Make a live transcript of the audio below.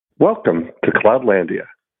Welcome to Cloudlandia.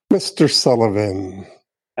 Mr. Sullivan.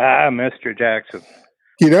 Mr. Jackson.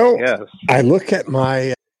 Yes. I look at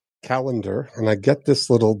my calendar and I get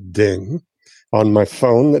this little ding on my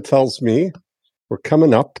phone that tells me we're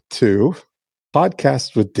coming up to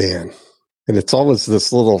Podcast with Dan. And it's always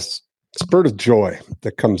this little spurt of joy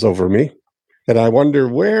that comes over me. And I wonder,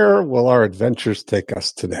 where will our adventures take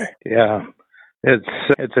us today? Yeah.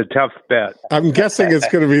 It's a tough bet. I'm guessing it's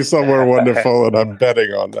going to be somewhere wonderful, and I'm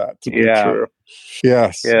betting on that to be true.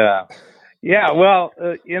 Yes. Yeah. Yeah. Well,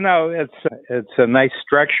 it's a nice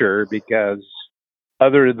structure because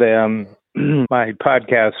other than my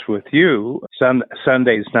podcast with you,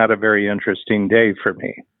 Sunday's not a very interesting day for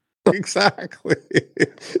me. Exactly.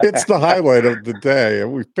 It's the highlight of the day,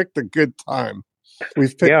 and we've picked a good time.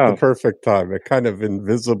 We've picked the perfect time. It kind of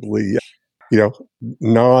invisibly,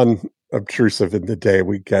 non-obtrusive in the day.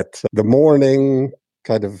 We get the morning,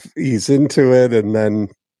 kind of ease into it, and then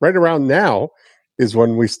right around now is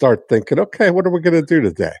when we start thinking, okay, what are we going to do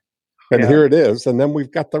today? And here it is, and then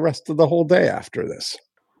we've got the rest of the whole day after this.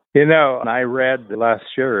 I read last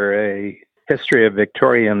year a history of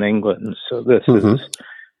Victorian England, so this is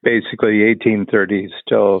basically 1830s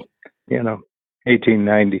till,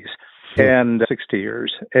 1890s and 60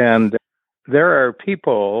 years. And there are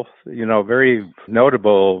people, very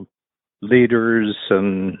notable leaders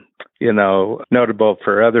and, notable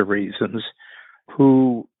for other reasons,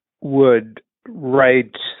 who would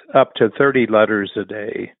write up to 30 letters a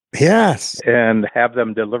day. Yes. And have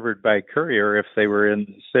them delivered by courier if they were in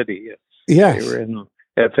the city. Yes. They were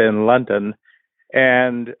in London.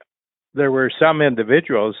 And there were some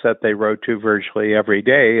individuals that they wrote to virtually every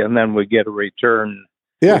day, and then would get a return.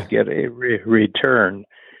 Yeah. Return.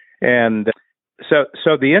 And so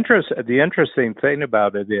the interesting thing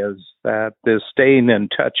about it is that this staying in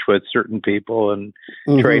touch with certain people and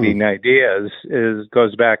trading ideas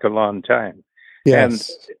goes back a long time.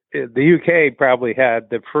 Yes. And the UK probably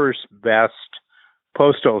had the first best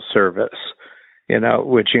postal service, and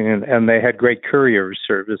they had great courier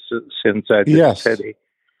services inside the city.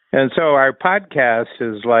 And so our podcast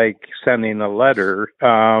is like sending a letter,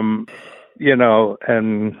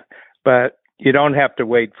 but you don't have to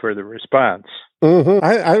wait for the response.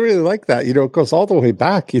 I really like that. It goes all the way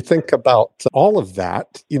back. You think about all of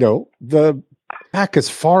that, the back as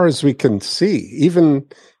far as we can see, even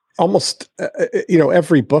almost,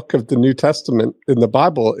 every book of the New Testament in the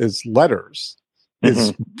Bible is letters,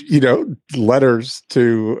 letters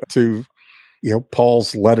to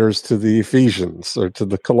Paul's letters to the Ephesians or to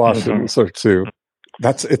the Colossians or to,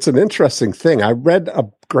 it's an interesting thing. I read a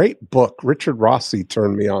great book. Richard Rossi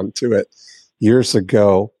turned me on to it years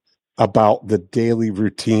ago about the daily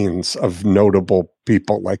routines of notable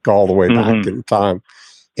people, like all the way back in time.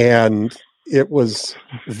 And it was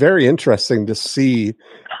very interesting to see,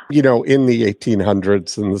 in the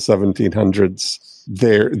 1800s and the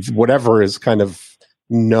 1700s, whatever is kind of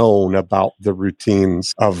known about the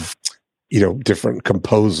routines of, different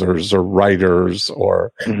composers or writers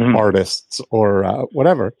or artists or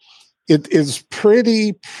whatever. It is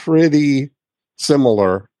pretty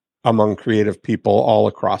similar among creative people all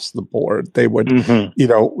across the board. They would,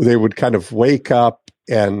 they would kind of wake up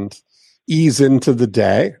and ease into the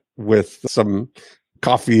day with some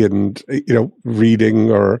coffee and, reading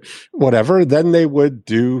or whatever. Then they would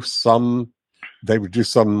do some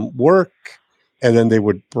work, and then they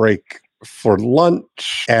would break for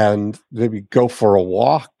lunch and maybe go for a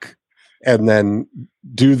walk, and then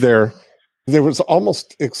there was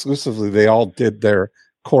almost exclusively, they all did their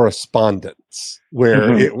correspondence,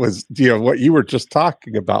 where it was, what you were just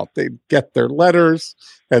talking about. They'd get their letters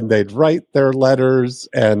and they'd write their letters,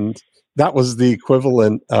 and that was the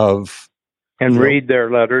equivalent of read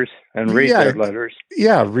their letters their letters.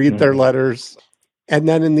 Yeah, read their letters. And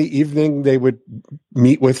then in the evening they would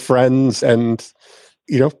meet with friends and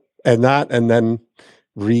and then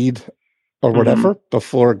read or whatever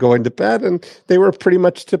before going to bed. And they were pretty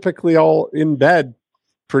much typically all in bed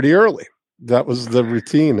pretty early. That was the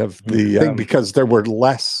routine of the thing, because there were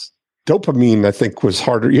less dopamine. I think was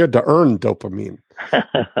harder. You had to earn dopamine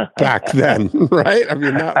back then, right? I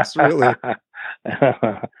mean, that's really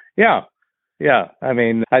yeah. I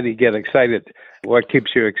mean, how do you get excited? What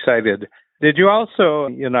keeps you excited? Did you also,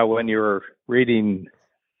 when you were reading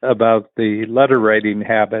about the letter writing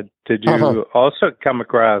habit, did you also come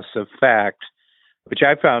across a fact, which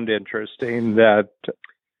I found interesting, that,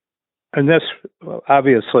 and this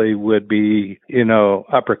obviously would be,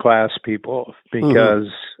 upper class people, because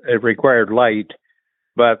it required light,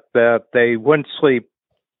 but that they wouldn't sleep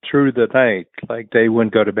through the night. Like, they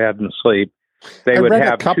wouldn't go to bed and sleep. They would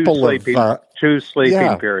have two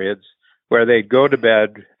sleeping periods where they'd go to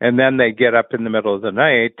bed and then they get up in the middle of the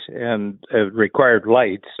night, and it required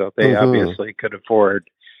light, so they obviously could afford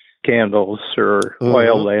candles or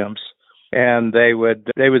oil lamps. And they would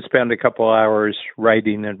spend a couple hours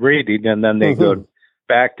writing and reading, and then they go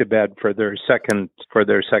back to bed for their second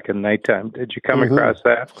nighttime. Did you come across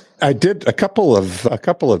that? I did a couple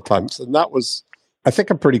of times, and that was, I think,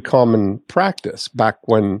 a pretty common practice back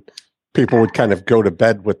when people would kind of go to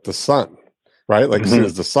bed with the sun, right? Like as soon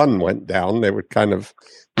as the sun went down, they would kind of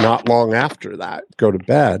not long after that go to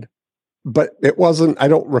bed. But it wasn't, I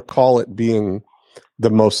don't recall it being the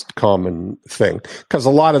most common thing, because a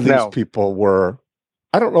lot of these people were,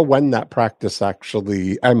 I don't know when that practice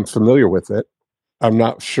actually, I'm familiar with it. I'm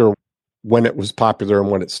not sure when it was popular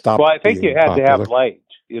and when it stopped. Well, I think you had to have light.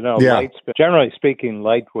 Lights, but generally speaking,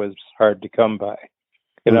 light was hard to come by.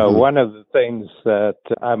 One of the things that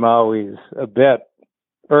I'm always a bit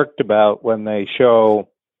irked about when they show,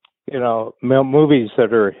 movies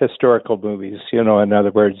that are historical movies, in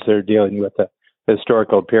other words, they're dealing with a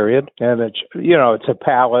historical period, and it's a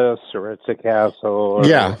palace or it's a castle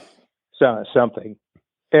or something.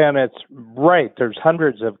 And it's right, there's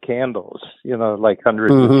hundreds of candles, like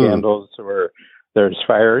hundreds of candles, or there's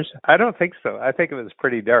fires. I don't think so. I think it was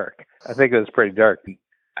pretty dark. I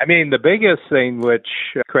mean, the biggest thing which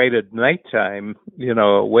created nighttime,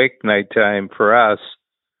 awake nighttime for us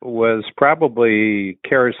was probably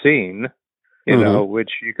kerosene,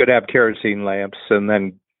 which you could have kerosene lamps and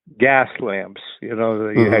then gas lamps, you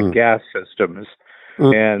had gas systems.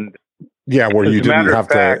 And where you didn't have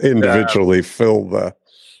to individually fill the...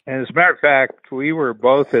 And as a matter of fact, we were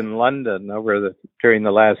both in London during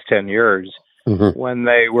the last 10 years when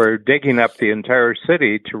they were digging up the entire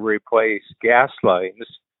city to replace gas lines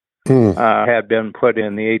had been put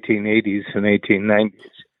in the 1880s and 1890s.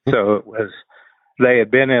 So they had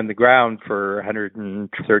been in the ground for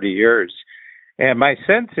 130 years. And my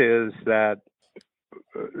sense is that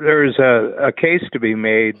there's a case to be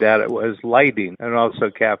made that it was lighting and also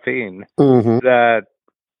caffeine that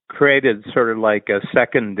created sort of like a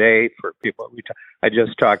second day for people. I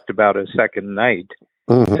just talked about a second night,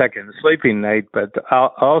 second sleeping night, but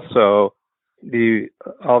also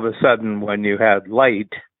all of a sudden when you had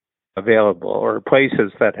light available or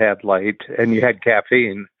places that had light and you had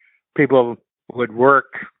caffeine, people would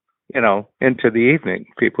work, into the evening.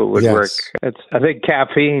 People would work. I think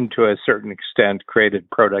caffeine to a certain extent created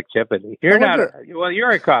productivity. You're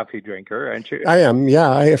a coffee drinker, aren't you? I am. Yeah.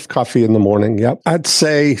 I have coffee in the morning. Yep. I'd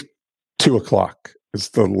say 2:00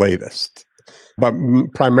 is the latest, but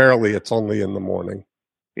primarily it's only in the morning.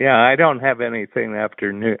 Yeah. I don't have anything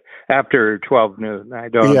after 12 noon. I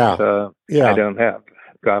don't have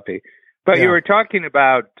coffee. But you were talking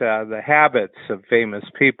about the habits of famous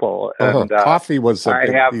people, and coffee was a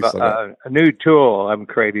big piece of it. I have a new tool I'm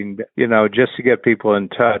creating, just to get people in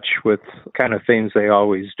touch with kind of things they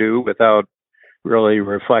always do without really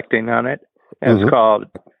reflecting on it. And it's called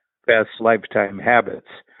Best Lifetime Habits.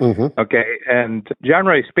 Okay, and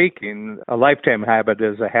generally speaking, a lifetime habit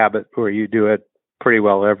is a habit where you do it pretty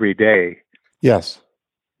well every day. Yes,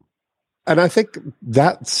 and I think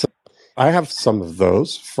I have some of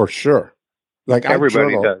those for sure. Like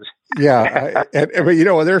everybody does. Yeah.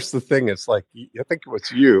 But there's the thing. It's like, I think it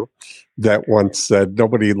was you that once said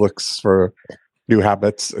nobody looks for new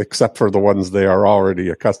habits except for the ones they are already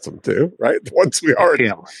accustomed to, right? The ones we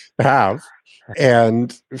already have.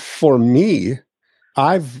 And for me,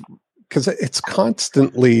 because it's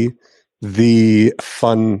constantly the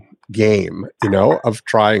fun game, of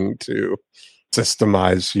trying to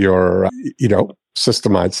systemize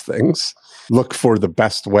systemize things, look for the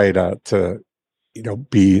best way to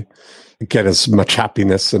get as much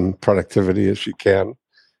happiness and productivity as you can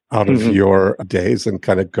out of your days and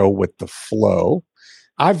kind of go with the flow.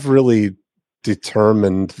 I've really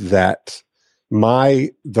determined that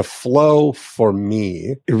the flow for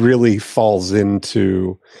me, it really falls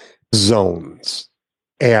into zones.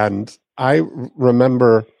 And I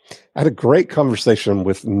remember I had a great conversation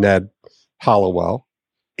with Ned Hollowell,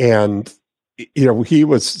 and he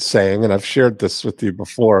was saying, and I've shared this with you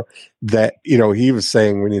before, that, he was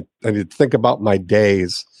saying I need to think about my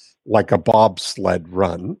days like a bobsled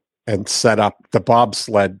run and set up the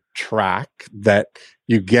bobsled track that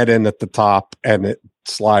you get in at the top and it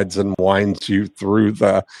slides and winds you through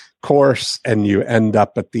the course and you end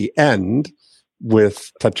up at the end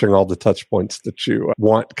with touching all the touch points that you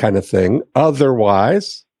want, kind of thing.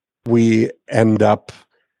 Otherwise, we end up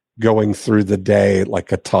going through the day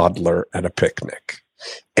like a toddler at a picnic.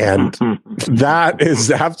 And that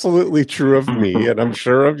is absolutely true of me, and I'm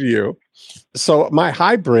sure of you. So my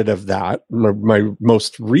hybrid of that, my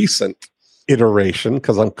most recent iteration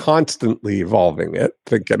because I'm constantly evolving it,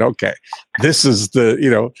 thinking, okay, this is the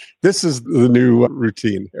new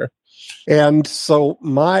routine here. And so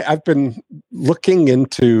I've been looking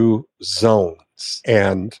into zones,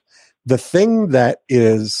 and the thing that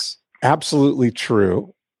is absolutely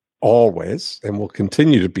true always and will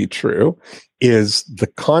continue to be true is the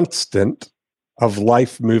constant of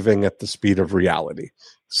life moving at the speed of reality.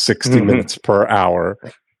 60 minutes per hour,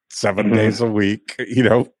 7 days a week,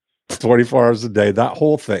 24 hours a day. That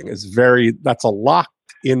whole thing that's a locked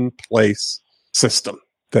in place system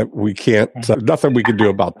that we can't, nothing we can do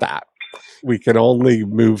about that. We can only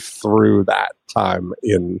move through that time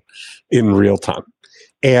in real time.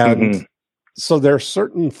 And so there are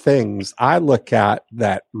certain things I look at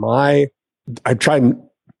that I try and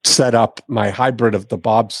set up my hybrid of the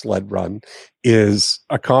bobsled run is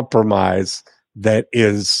a compromise that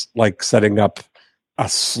is like setting up a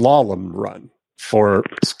slalom run for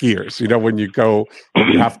skiers. When you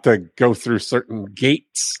have to go through certain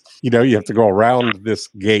gates, you have to go around this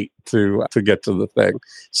gate to get to the thing.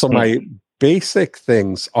 So my basic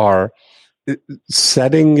things are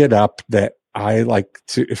setting it up that I like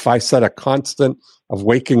to, if I set a constant of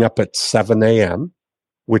waking up at 7 a.m.,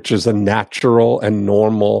 which is a natural and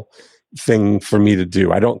normal thing for me to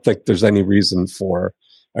do. I don't think there's any reason for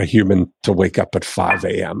a human to wake up at 5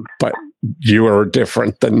 a.m., but you are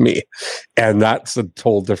different than me. And that's a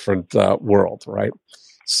whole different world, right?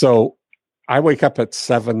 So I wake up at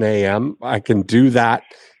 7 a.m. I can do that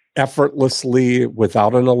effortlessly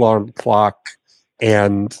without an alarm clock,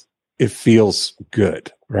 and it feels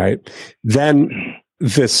good, right? Then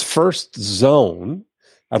this first zone,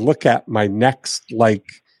 I look at my next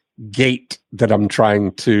gate that I'm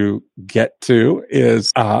trying to get to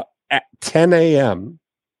is at 10 a.m.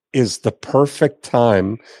 is the perfect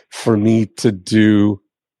time for me to do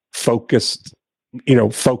focus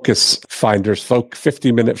finders,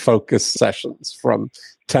 50-minute focus sessions from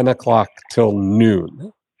 10 o'clock till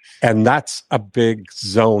noon. And that's a big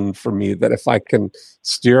zone for me that if I can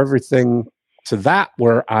steer everything to that,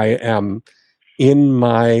 where I am in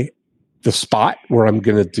the spot where I'm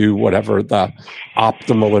going to do whatever the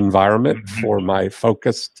optimal environment for my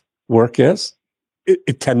focused work is,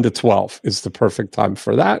 10 to 12 is the perfect time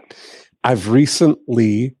for that. I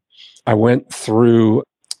went through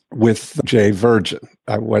with Jay Virgin.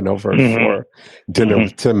 I went over for dinner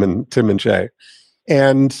with Tim and Jay.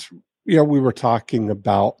 And, we were talking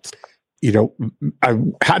about, I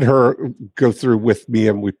had her go through with me,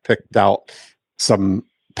 and we picked out some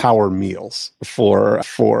power meals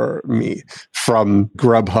for me from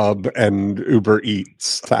Grubhub and Uber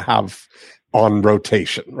Eats to have on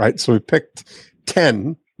rotation, right? So we picked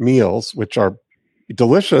 10 meals, which are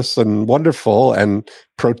delicious and wonderful and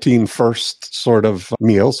protein first sort of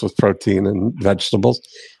meals with protein and vegetables.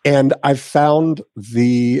 And I've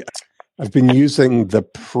been using the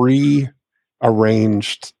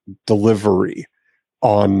pre-arranged delivery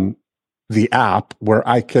on the app where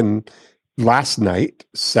I can last night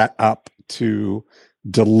set up to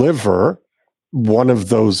deliver one of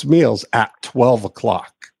those meals at 12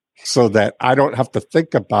 o'clock so that I don't have to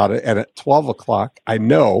think about it. And at 12 o'clock, I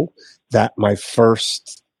know that my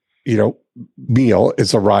first, meal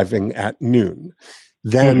is arriving at noon.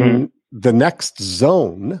 Then the next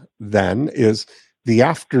zone then is the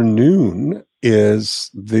afternoon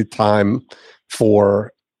is the time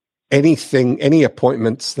for any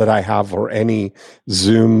appointments that I have or any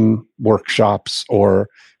Zoom workshops or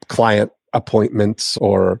client appointments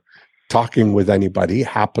or talking with anybody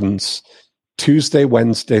happens Tuesday,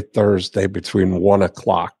 Wednesday, Thursday between 1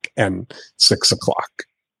 o'clock and 6 o'clock.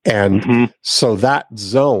 And so that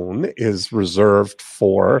zone is reserved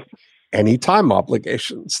for any time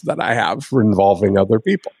obligations that I have involving other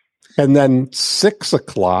people. And then 6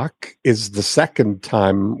 o'clock is the second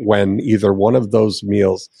time when either one of those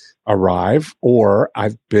meals arrive, or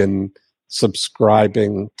I've been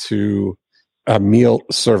subscribing to a meal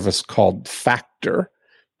service called Factor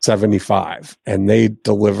 75, and they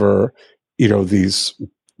deliver, these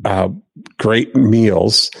great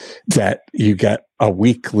meals that you get a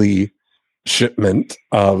weekly shipment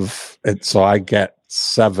of. And so I get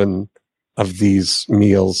 6 of these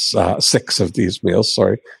meals,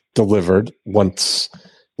 delivered once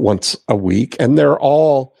a week, and they're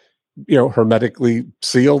all hermetically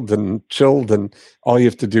sealed and chilled, and all you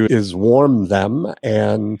have to do is warm them,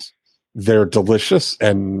 and they're delicious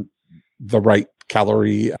and the right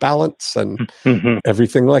calorie balance and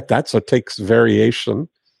everything like that. So it takes variation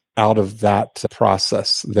out of that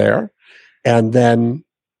process there. And then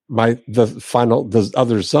the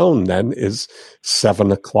other zone then is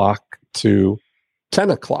 7 o'clock to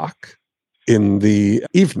 10 o'clock in the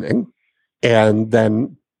evening. and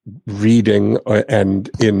then reading and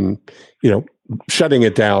shutting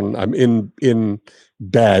it down. I'm in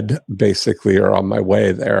bed basically, or on my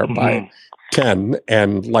way there by 10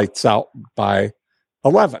 and lights out by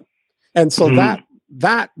 11. And so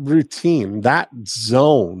that routine, that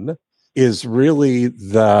zone is really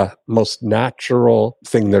the most natural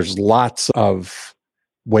thing. There's lots of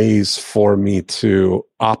ways for me to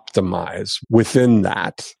optimize within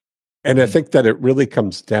that. And I think that it really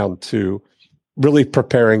comes down to really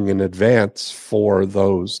preparing in advance for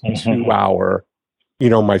those 2-hour,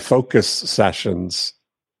 my focus sessions.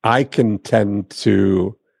 I can tend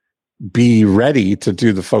to be ready to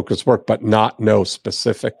do the focus work, but not know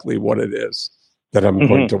specifically what it is that I'm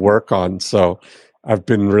going to work on. So I've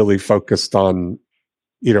been really focused on,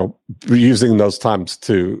 using those times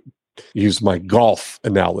to use my golf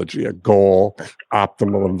analogy: a goal,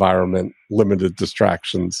 optimal environment, limited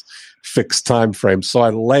distractions, fixed time frame. So I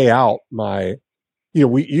lay out my,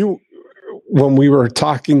 when we were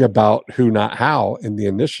talking about who, not how in the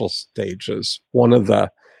initial stages, one of the,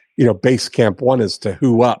 base camp one is to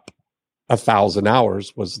who up 1,000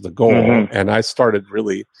 hours was the goal. And I started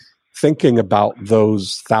really thinking about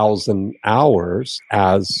those 1,000 hours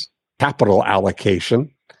as capital allocation,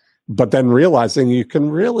 but then realizing I can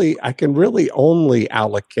really only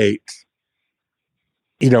allocate,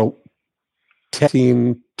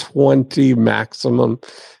 10, 20 maximum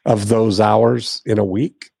of those hours in a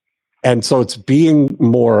week. And so it's being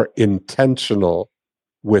more intentional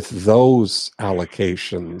with those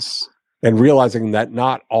allocations and realizing that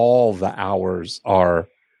not all the hours are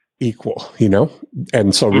equal,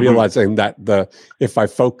 and so realizing that if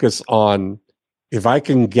I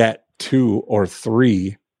can get 2 or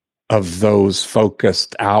 3 of those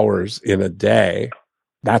focused hours in a day,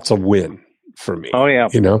 that's a win for me. Oh yeah.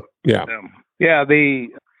 Yeah.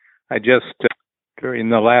 I just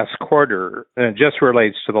during the last quarter, and it just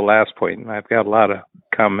relates to the last point, and I've got a lot of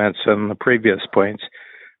comments on the previous points,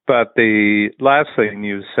 but the last thing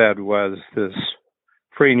you said was this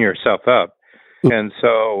freeing yourself up. And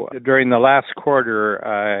so during the last quarter,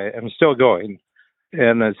 I am still going,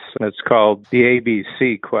 and it's called the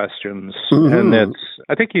ABC questions. And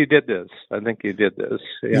I think you did this.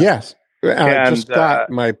 Yeah. Yes. I just got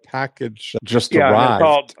my package just arrived.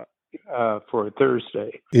 It's called for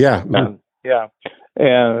Thursday. Yeah. And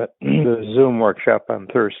the Zoom workshop on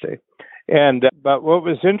Thursday. And but what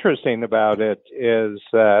was interesting about it is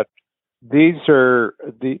that these are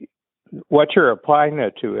what you're applying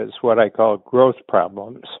it to is what I call growth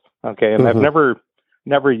problems. Okay, and I've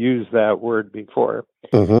never used that word before,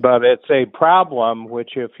 but it's a problem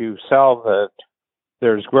which, if you solve it,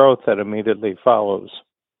 there's growth that immediately follows.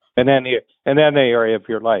 And then the area of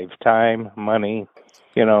your life, time, money,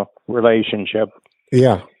 relationship.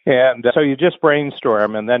 Yeah. And so you just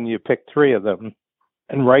brainstorm, and then you pick 3 of them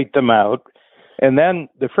and write them out. And then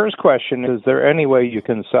the first question is there any way you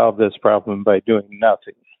can solve this problem by doing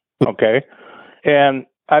nothing? Okay. And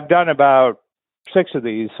I've done about 6 of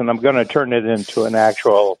these, and I'm going to turn it into an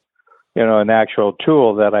actual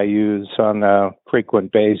tool that I use on a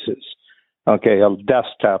frequent basis. Okay. A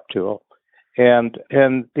desktop tool. And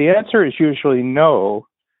the answer is usually no,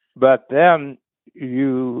 but then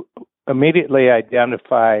you immediately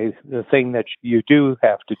identify the thing that you do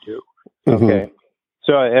have to do. Okay.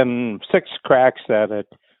 So, and 6 cracks at it,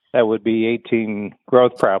 that would be 18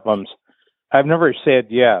 growth problems. I've never said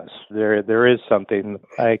yes. There is something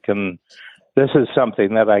this is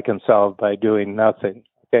something that I can solve by doing nothing.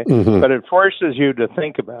 Okay. But it forces you to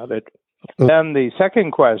think about it. Then the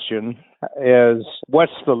second question is,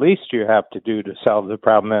 what's the least you have to do to solve the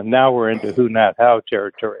problem? And now we're into who, not how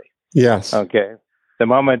territory. Yes. Okay. The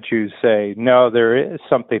moment you say, no, there is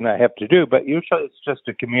something I have to do, but usually it's just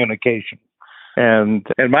a communication. And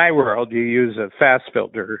in my world, you use a fast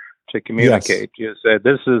filter to communicate. Yes. You say,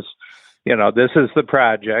 this is the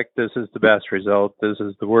project, this is the best result, this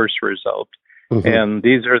is the worst result. And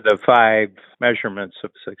these are the 5 measurements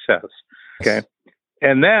of success. Okay.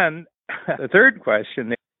 And then the third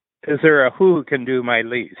question is there a who can do my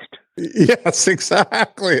least? Yes,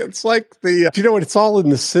 exactly. It's like it's all in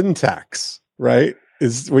the syntax, right?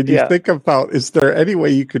 Is when you think about, is there any way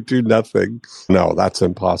you could do nothing? No, that's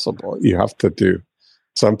impossible. You have to do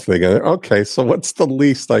something. And okay, so what's the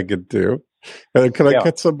least I could do? And can I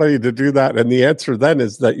get somebody to do that? And the answer then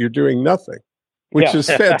is that you're doing nothing, which is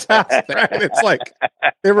fantastic. And it's like,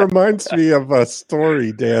 it reminds me of a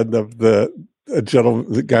story, Dan, of the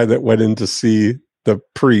guy that went in to see the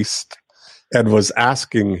priest and was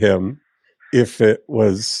asking him if it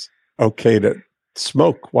was okay to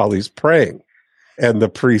smoke while he's praying. And the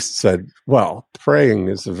priest said, well, praying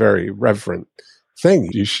is a very reverent thing.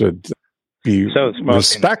 You should be so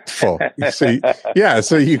respectful. You see, yeah.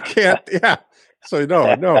 So you can't, yeah. So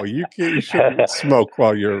no, you can't. You shouldn't smoke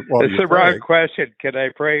while you're It's the praying. wrong question. Can I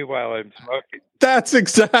pray while I'm smoking? That's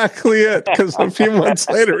exactly it. Because a few months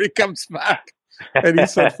later, he comes back and he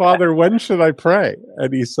said, "Father, when should I pray?"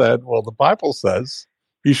 And he said, "Well, the Bible says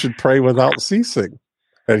you should pray without ceasing."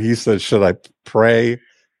 And he said, "Should I pray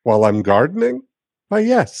while I'm gardening?" Why,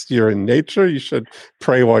 yes, you're in nature. You should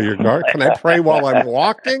pray while you're gardening. Can I pray while I'm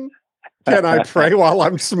walking? Can I pray while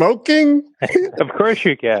I'm smoking? Of course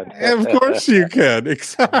you can. Of course you can.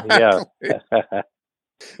 Exactly. Yeah.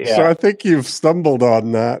 So I think you've stumbled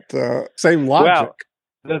on that same logic.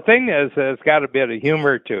 Well, the thing is, it's got a bit of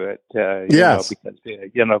humor to it, yes. because,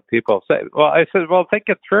 people say, well, I said, well, think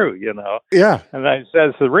it through, Yeah. And I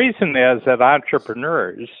says, the reason is that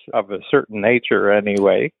entrepreneurs of a certain nature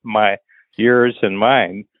anyway, yours and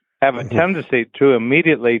mine, have a tendency to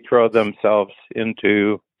immediately throw themselves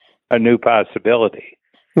into a new possibility.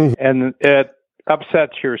 And it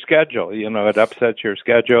upsets your schedule. It upsets your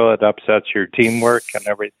schedule. It upsets your teamwork and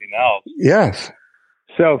everything else. Yes.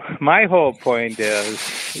 So my whole point is,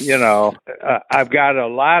 I've got a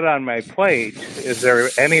lot on my plate. Is there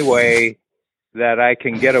any way that I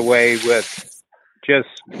can get away with just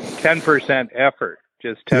 10% effort,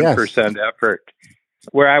 just 10% effort,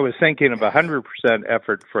 where I was thinking of 100%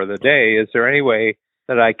 effort for the day? Is there any way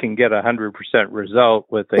that I can get 100% result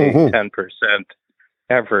with a 10%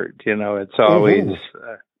 effort? It's always,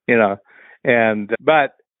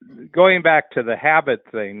 but going back to the habit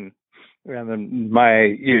thing, and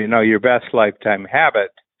your best lifetime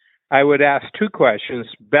habit, I would ask two questions.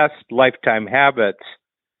 Best lifetime habits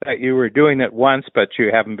that you were doing it once, but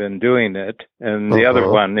you haven't been doing it. And the other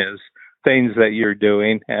one is things that you're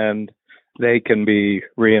doing and they can be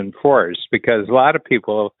reinforced, because a lot of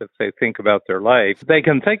people, if they think about their life, they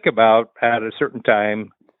can think about at a certain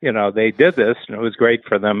time, they did this and it was great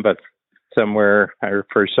for them, but somewhere or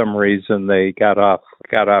for some reason they got off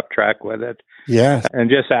track with it. Yes. And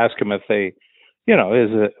just ask them if they,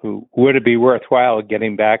 would it be worthwhile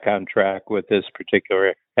getting back on track with this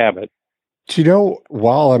particular habit?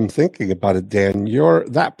 While I'm thinking about it, Dan,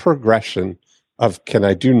 that progression of, can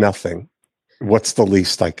I do nothing? What's the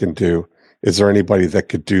least I can do? Is there anybody that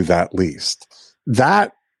could do that least?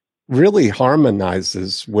 That really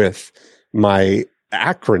harmonizes with my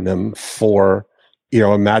acronym for,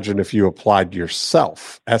 imagine if you applied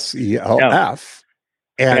yourself, SELF.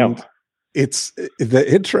 And it's the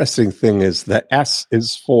interesting thing is the S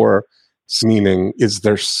is for meaning, is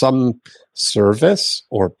there some service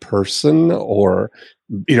or person or,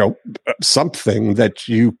 something that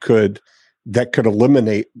could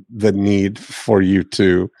eliminate the need for you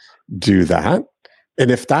to do that? And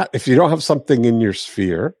if you don't have something in your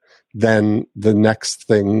sphere, then the next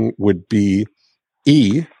thing would be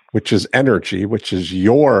E, which is energy, which is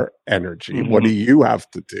your energy. What do you have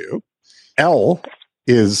to do? L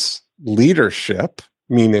is leadership,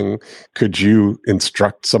 meaning could you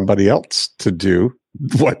instruct somebody else to do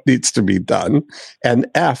what needs to be done? And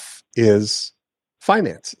F is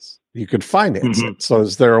finances. You could finance it. So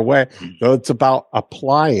is there a way? So it's about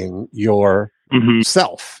applying your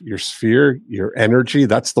self, your sphere, your energy.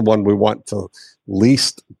 That's the one we want to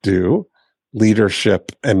least do,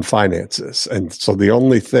 leadership and finances. And so the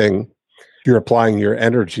only thing you're applying your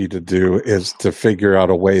energy to do is to figure out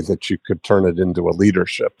a way that you could turn it into a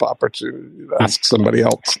leadership opportunity, ask somebody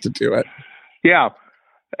else to do it. Yeah.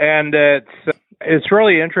 And it's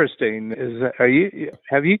really interesting.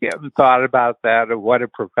 Have you thought about that, of what a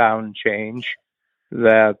profound change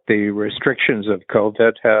that the restrictions of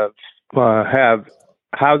COVID have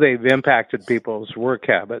how they've impacted people's work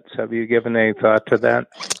habits? Have you given any thought to that?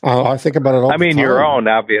 I think about it all the time. your own,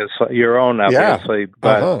 obviously,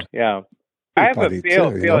 but I have a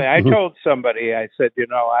feeling. I told somebody, I said,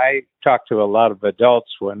 I talked to a lot of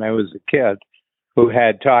adults when I was a kid who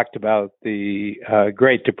had talked about the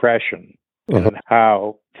Great Depression and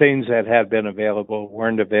how things that had been available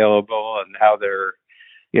weren't available, and how their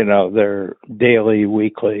daily,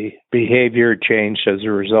 weekly behavior changed as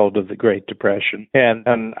a result of the Great Depression.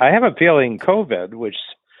 And I have a feeling COVID, which,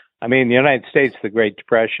 the United States, the Great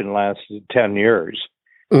Depression lasted 10 years,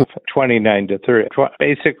 29 to 30.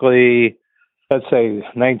 Basically, let's say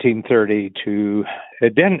 1930 to,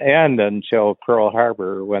 it didn't end until Pearl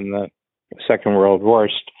Harbor, when the Second World War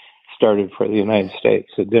started for the United States.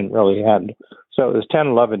 It didn't really end. So it was 10,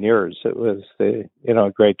 11 years. It was the,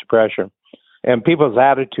 Great Depression. And people's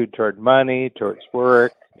attitude toward money, towards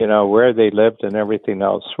work, where they lived and everything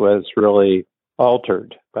else was really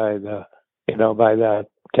altered by the, by that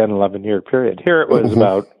 10, 11 year period. Here it was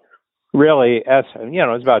about really, it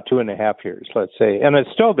was about 2.5 years, let's say, and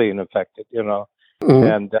it's still being affected,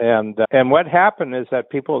 And what happened is that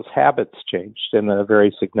people's habits changed in a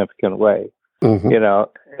very significant way,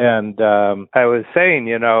 And I was saying,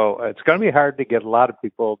 it's going to be hard to get a lot of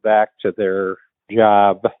people back to their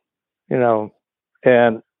job,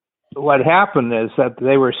 And what happened is that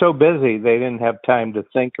they were so busy they didn't have time to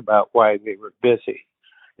think about why they were busy.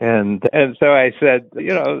 And so I said,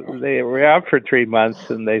 they were out for 3 months,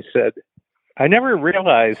 and they said, I never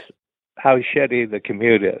realized how shitty the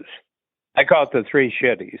commute is. I call it the 3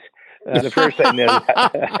 shitties. The first thing is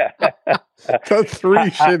the 3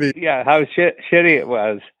 shitty. Yeah, how shitty it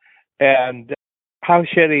was, and how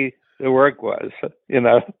shitty the work was.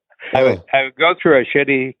 I would go through a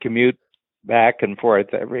shitty commute back and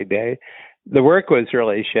forth every day. The work was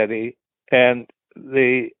really shitty, and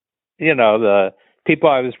the people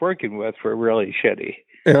I was working with were really shitty.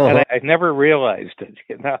 And I never realized it,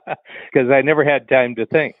 because I never had time to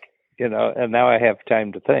think, and now I have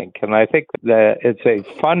time to think. And I think that it's a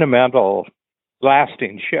fundamental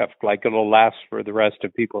lasting shift, like it'll last for the rest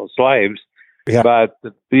of people's lives. Yeah. But,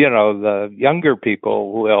 the younger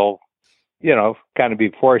people will, kind of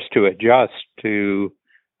be forced to adjust to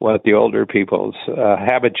what the older people's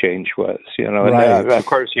habit change was, Right. And of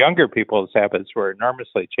course, younger people's habits were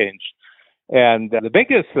enormously changed. And the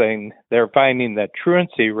biggest thing, they're finding that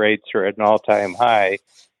truancy rates are at an all-time high.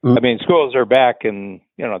 I mean, schools are back and,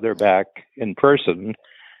 they're back in person.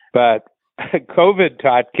 But COVID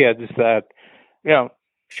taught kids that,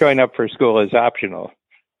 showing up for school is optional.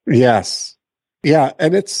 Yes. Yeah.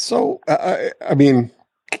 And it's so,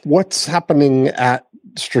 what's happening at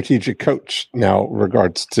Strategic Coach now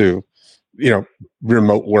regards to,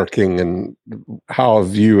 remote working, and how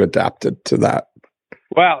have you adapted to that?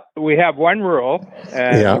 Well, we have one rule,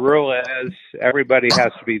 and the rule is everybody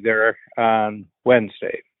has to be there on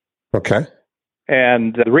Wednesday. Okay.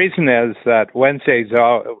 And the reason is that Wednesdays,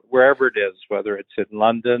 wherever it is, whether it's in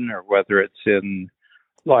London or whether it's in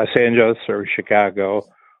Los Angeles or Chicago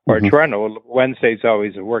or Toronto, Wednesday's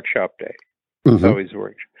always a workshop day. It's always a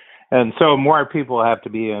workshop. And so more people have to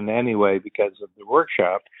be in anyway because of the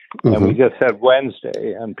workshop. And we just said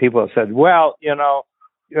Wednesday, and people said, well,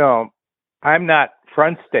 I'm not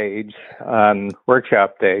front stage on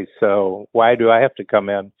workshop day, so why do I have to come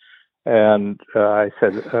in? And I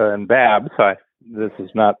said, and Babs, this is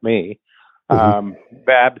not me,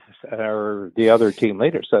 Babs, or the other team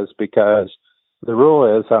leader, says, because the rule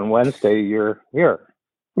is on Wednesday you're here.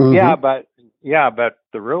 Yeah, but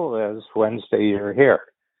the rule is Wednesday you're here.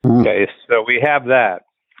 Okay, so we have that.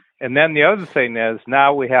 And then the other thing is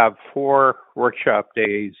now we have 4 workshop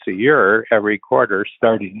days a year every quarter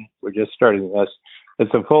starting. We're just starting this.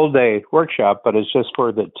 It's a full day workshop, but it's just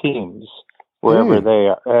for the teams wherever they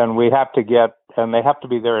are. And we have to they have to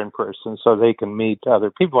be there in person so they can meet other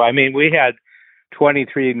people. I mean, we had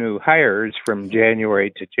 23 new hires from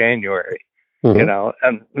January to January,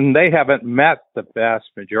 and they haven't met the vast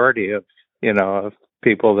majority of, of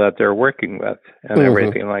people that they're working with and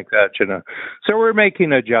everything like that, So we're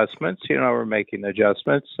making adjustments,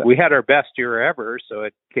 We had our best year ever, so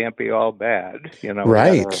it can't be all bad,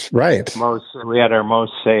 Right. We had our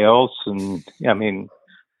most sales, and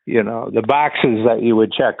the boxes that you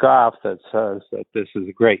would check off that says that this is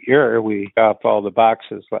a great year, we got off all the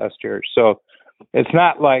boxes last year. So it's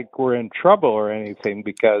not like we're in trouble or anything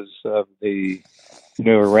because of the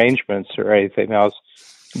new arrangements or anything else.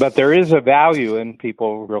 But there is a value in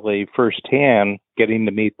people really firsthand getting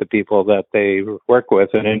to meet the people that they work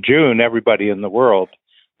with. And in June, everybody in the world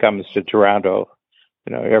comes to Toronto.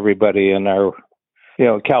 Everybody in our,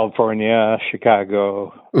 California,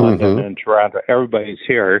 Chicago, London, and Toronto. Everybody's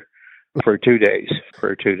here for 2 days.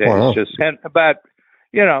 Wow. But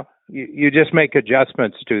you just make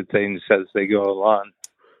adjustments to things as they go along.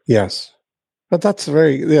 Yes, but that's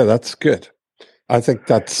that's good. I think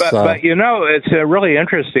that's. But it's really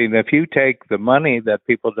interesting if you take the money that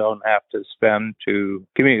people don't have to spend to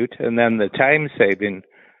commute, and then the time saving.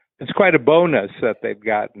 It's quite a bonus that they've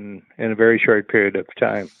gotten in a very short period of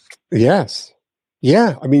time. Yes.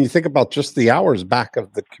 Yeah. I mean, you think about just the hours back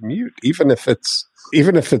of the commute, even if it's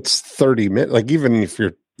 30 minutes, like even if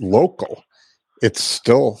you're local, it's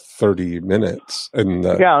still 30 minutes. And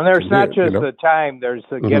there's not just the time, there's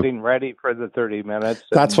the getting ready for the 30 minutes.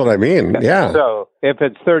 That's what I mean. Yeah. So if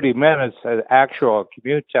it's 30 minutes, actual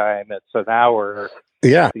commute time, it's an hour.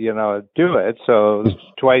 Yeah. Do it. So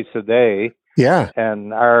twice a day. Yeah.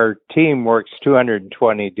 And our team works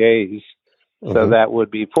 220 days. So that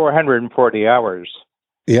would be 440 hours.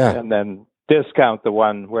 Yeah. And then discount the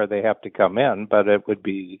one where they have to come in, but it would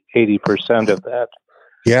be 80% of that.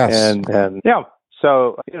 Yes. And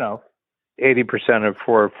so, 80% of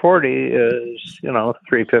 440 is,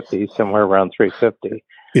 350, somewhere around 350.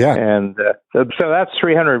 Yeah. And so that's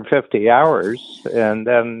 350 hours. And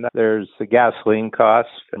then there's the gasoline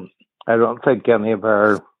costs. And I don't think any of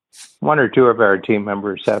one or two of our team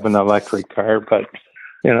members have an electric car, but,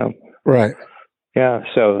 Right. Yeah.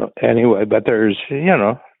 So anyway, but there's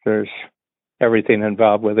everything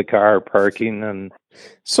involved with the car, parking, and.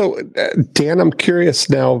 So, Dan, I'm curious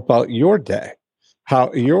now about your day. How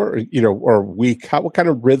or week? What kind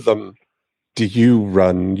of rhythm do you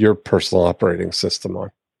run your personal operating system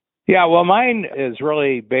on? Yeah, well, mine is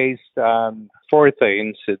really based on four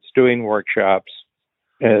things. It's doing workshops.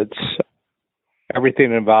 It's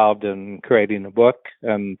everything involved in creating a book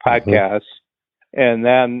and podcasts. And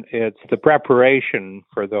then it's the preparation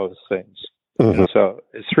for those things. And so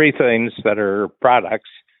it's three things that are products.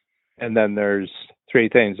 And then there's three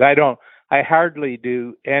things. I hardly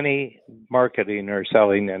do any marketing or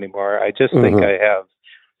selling anymore. I just think I have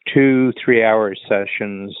 2-3 hour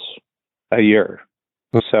sessions a year.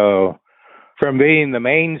 So from being the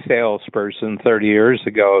main salesperson 30 years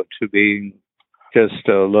ago to being just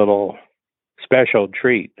a little special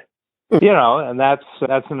treat, and that's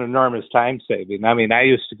an enormous time saving. I mean, I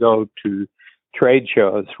used to go to trade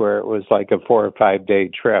shows where it was like a 4 or 5 day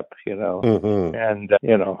trip, and,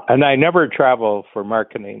 and I never travel for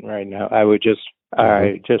marketing right now. I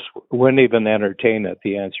just wouldn't even entertain it.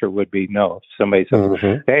 The answer would be no. If somebody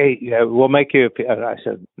said, hey, we'll make you, I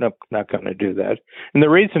said, nope, not going to do that. And the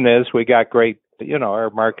reason is we got great, our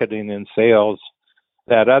marketing and sales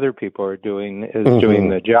that other people are doing is doing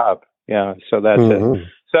the job. Yeah. So that's it.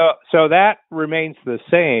 So that remains the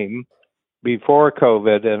same before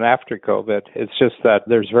COVID and after COVID. It's just that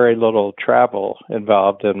there's very little travel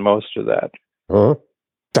involved in most of that.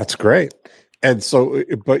 That's great. And so,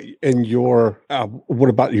 but in your, what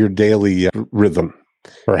about your daily rhythm,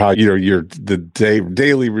 or how the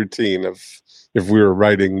daily routine of, if we were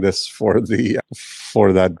writing this for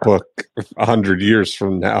that book 100 years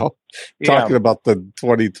from now, talking about the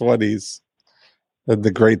 2020s and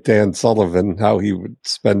the great Dan Sullivan, how he would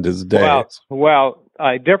spend his day. Well,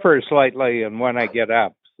 I differ slightly in when I get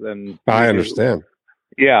up. I understand.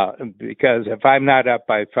 Yeah, because if I'm not up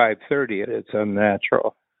by 5:30, it's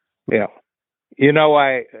unnatural. Yeah.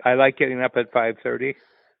 I like getting up at 5:30.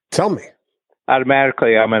 Tell me.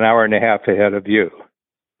 Automatically, I'm an hour and a half ahead of you.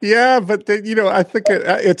 Yeah, but then, I think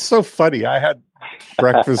it's so funny. I had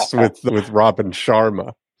breakfast with Robin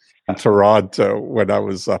Sharma in Toronto when I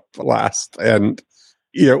was up last, and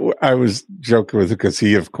I was joking with him because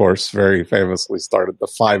he, of course, very famously started the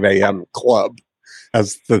 5 a.m. club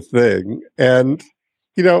as the thing, and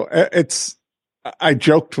I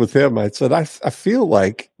joked with him. I said, I feel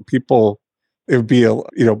like it would be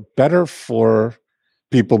better for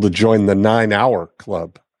people to join the 9-hour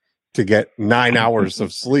club to get 9 hours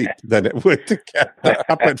of sleep than it would to get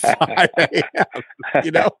up at 5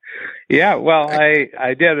 a.m. Yeah, well,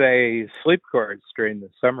 I did a sleep course during the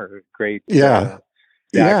summer. Great.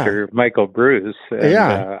 Dr. Michael Bruce. And,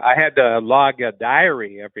 I had to log a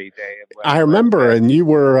diary every day. I remember, and he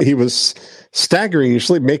was staggering your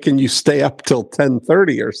sleep, making you stay up till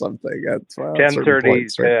 10:30 or something. At 10:30.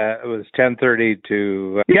 Points, right? It was 10:30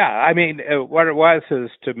 to. I mean, what it was is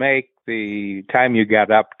to make the time you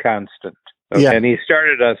got up constant. Okay? Yeah. And he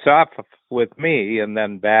started us off with me, and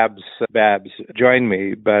then Babs joined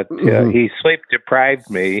me, but he sleep deprived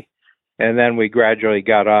me. And then we gradually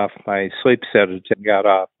got off my sleep sedative and got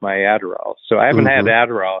off my Adderall. So I haven't had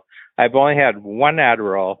Adderall. I've only had one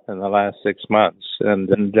Adderall in the last 6 months. And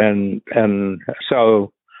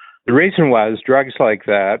so the reason was drugs like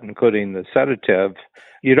that, including the sedative,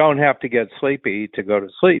 you don't have to get sleepy to go to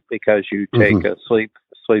sleep because you take a sleep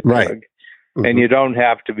drug. And you don't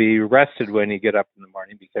have to be rested when you get up in the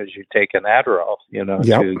morning because you take an Adderall,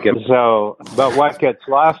 to get. So, but what gets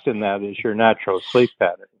lost in that is your natural sleep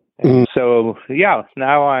pattern. So, now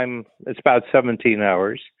it's about 17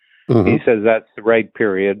 hours. He says that's the right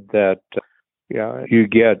period that, you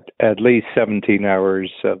get at least 17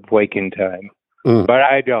 hours of waking time. But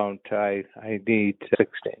I don't. I need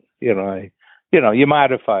 16. You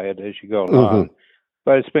modify it as you go along.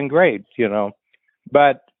 But it's been great,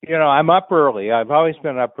 But, I'm up early. I've always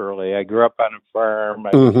been up early. I grew up on a farm.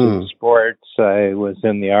 I was in sports. I was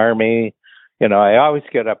in the Army. I always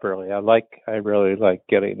get up early. I really like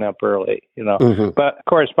getting up early, But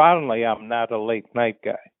correspondingly, I'm not a late night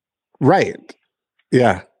guy. Right.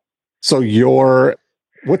 Yeah. So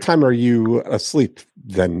what time are you asleep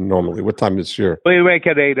then normally? What time is your... We make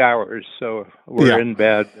it 8 hours. So we're in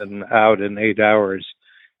bed and out in 8 hours.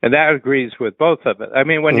 And that agrees with both of it. I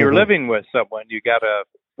mean, when you're living with someone, you got to,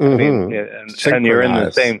 and you're in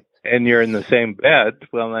the same... and you're in the same bed,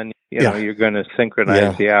 well, then, you're going to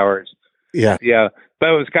synchronize the hours. Yeah. Yeah.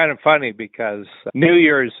 But it was kind of funny because New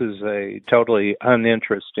Year's is a totally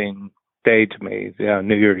uninteresting day to me,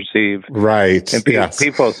 New Year's Eve. Right. And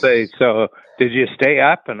people say, so did you stay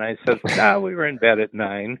up? And I said, no, we were in bed at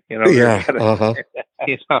 9. Yeah.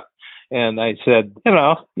 And I said,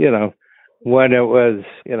 when it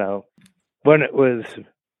was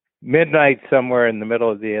midnight somewhere in the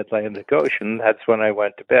middle of the Atlantic Ocean, that's when I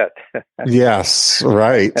went to bed. Yes,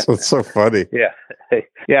 right. That's so funny. Yeah.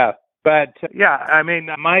 Yeah. But I mean,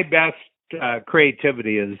 my best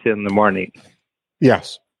creativity is in the morning.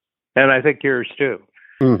 Yes. And I think yours too.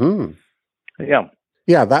 Mm-hmm. Yeah.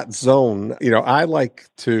 Yeah, that zone, I like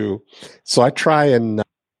to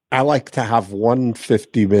have one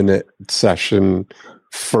 50-minute session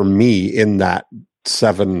for me in that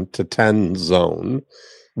 7 to 10 zone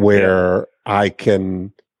where I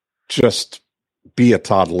can just be a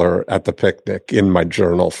toddler at the picnic in my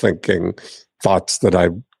journal thinking thoughts that I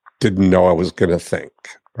didn't know I was going to think,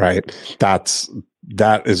 right? That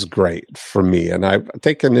is great for me. And I've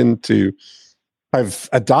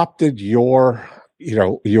adopted your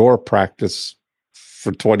practice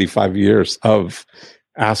for 25 years of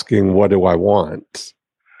asking, what do I want?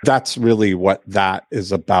 That's really what that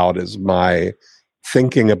is about, is my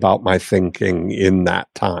thinking about my thinking in that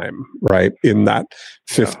time, right? In that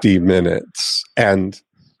 50 minutes. And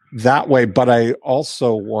that way, but I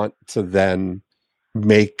also want to then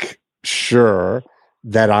make sure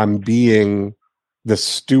that I'm being the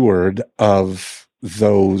steward of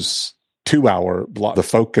those 2-hour the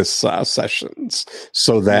focus sessions,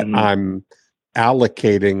 so that I'm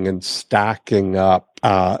allocating and stacking up.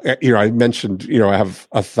 I mentioned, I have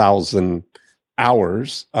 1,000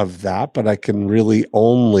 hours of that, but I can really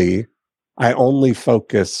I only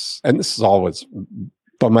focus, and this is always,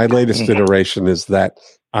 but my latest iteration is that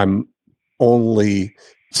I'm only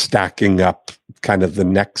stacking up kind of the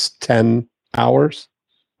next 10 hours.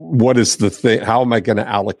 What is the thing? How am I going to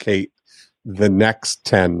allocate the next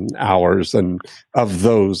 10 hours? And of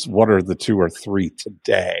those, what are the 2 or 3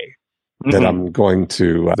 today that I'm going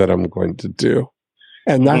to do?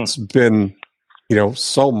 And that's been,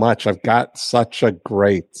 so much. I've got such a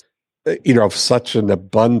great, such an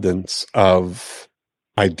abundance of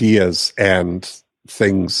ideas and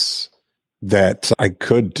things that I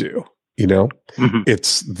could do. It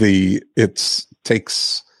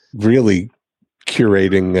takes really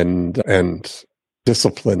curating and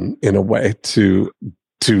discipline in a way to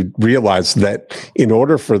realize that in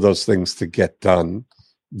order for those things to get done,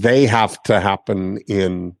 they have to happen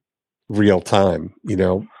in real time,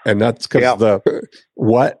 and that's because the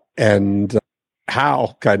what and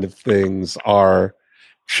how kind of things are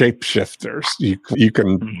shapeshifters. You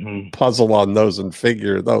can puzzle on those and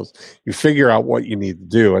figure those. You figure out what you need to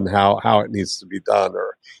do and how it needs to be done,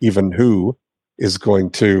 or even who is going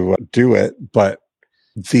to do it. But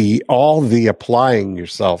all the applying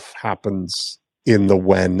yourself happens in the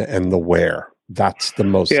when and the where. That's the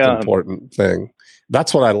most important thing.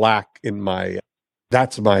 That's what I lack in my.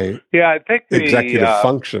 That's my I think executive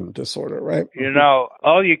function disorder, right?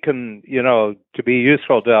 All you can, to be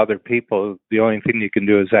useful to other people, the only thing you can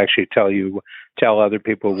do is actually tell other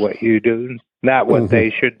people what you do, not what they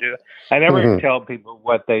should do. I never tell people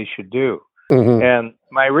what they should do. And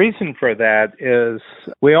my reason for that is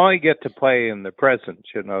we only get to play in the present,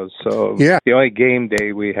 so the only game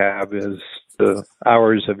day we have is the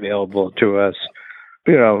hours available to us,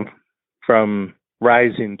 from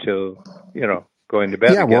rising to, going to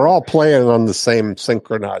bed. Yeah, again. We're all playing on the same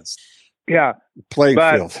synchronized playing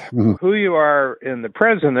field. Who you are in the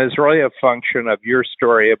present is really a function of your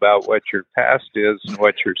story about what your past is and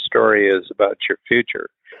what your story is about your future.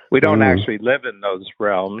 We don't actually live in those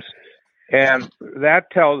realms. And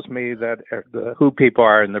that tells me that who people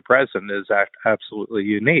are in the present is absolutely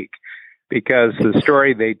unique, because the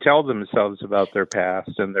story they tell themselves about their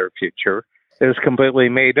past and their future is completely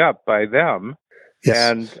made up by them.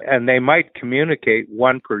 Yes. And they might communicate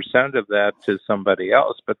 1% of that to somebody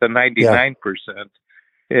else, but the 99%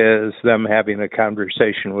 is them having a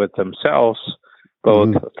conversation with themselves,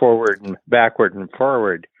 both forward and backward and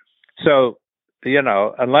forward. So,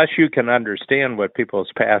 unless you can understand what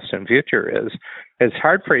people's past and future is, it's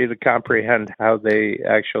hard for you to comprehend how they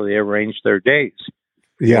actually arrange their days.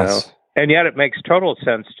 Yes. And yet it makes total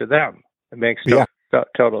sense to them. It makes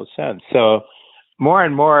total sense. So, more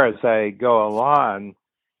and more as I go along,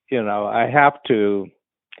 I have to,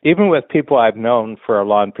 even with people I've known for a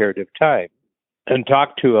long period of time and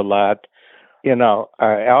talked to a lot,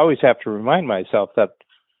 I always have to remind myself that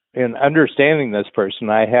in understanding this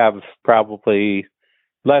person, I have probably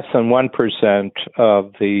less than 1%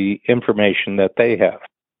 of the information that they have.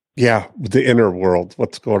 Yeah, the inner world,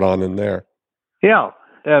 what's going on in there. Yeah.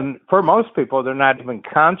 And for most people, they're not even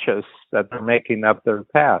conscious that they're making up their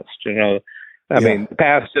past. I mean, the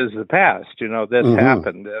past is the past. This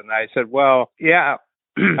happened. And I said, well, yeah,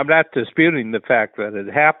 I'm not disputing the fact that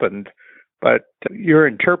it happened, but your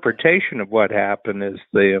interpretation of what happened is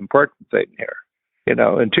the important thing here.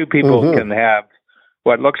 And two people can have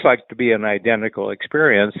what looks like to be an identical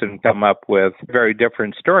experience and come up with very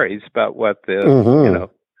different stories about what the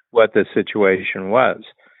what the situation was.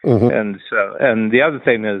 And the other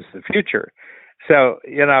thing is the future. So,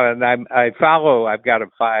 and I've got a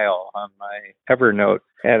file on my Evernote,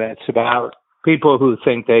 and it's about people who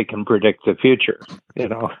think they can predict the future,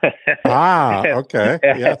 Okay.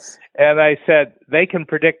 Yes. And I said, they can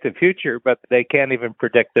predict the future, but they can't even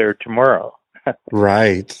predict their tomorrow.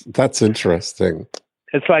 Right. That's interesting.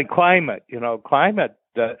 It's like climate, climate,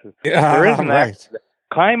 there isn't right.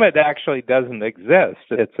 Climate actually doesn't exist.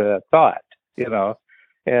 It's a thought,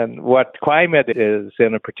 and what climate is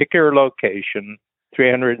in a particular location,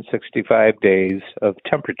 365 days of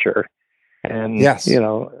temperature and,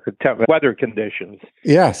 weather conditions.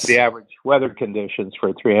 Yes. The average weather conditions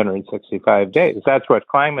for 365 days. That's what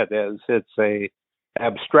climate is. It's a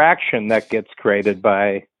abstraction that gets created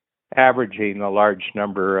by averaging a large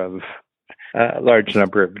number of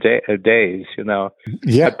days,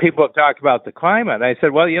 Yeah. But people talk about the climate. I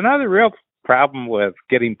said, well, the real problem with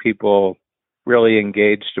getting people really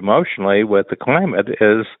engaged emotionally with the climate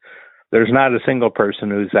is there's not a single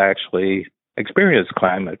person who's actually experienced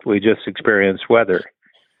climate. We just experience weather.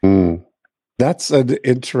 That's an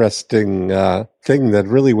interesting thing that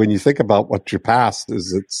really, when you think about what your past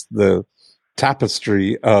is, it's the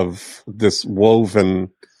tapestry of this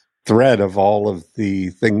woven thread of all of the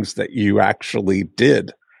things that you actually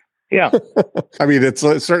did. Yeah. I mean, it's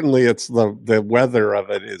certainly the weather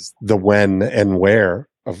of it is the when and where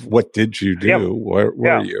of what did you do? Yep. Where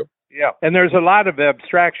were you? Yeah. And there's a lot of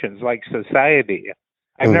abstractions like society.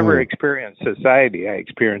 I've never experienced society. I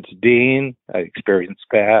experienced Dean. I experienced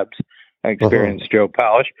Babs. I experienced Joe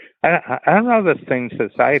Polish. I don't know this thing,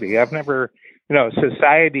 society. I've never,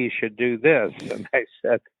 society should do this. And I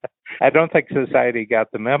said, I don't think society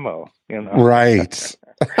got the memo, Right.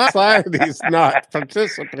 Society's not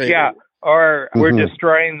participating. Yeah. Or we're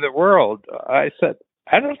destroying the world. I said,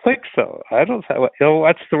 I don't think so. I don't think,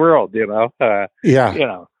 what's the world,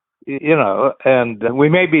 and we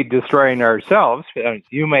may be destroying ourselves.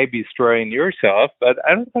 You may be destroying yourself, but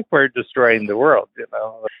I don't think we're destroying the world,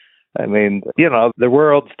 I mean, the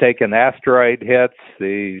world's taken asteroid hits.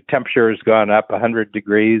 The temperature has gone up 100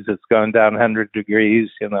 degrees. It's gone down 100 degrees,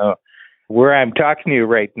 Where I'm talking to you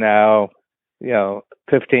right now,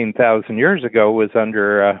 15,000 years ago was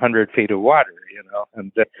under 100 feet of water,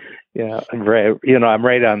 and, I'm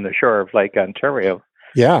right on the shore of Lake Ontario.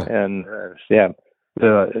 Yeah. And,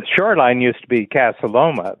 the shoreline used to be Casa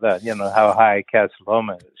Loma, how high Casa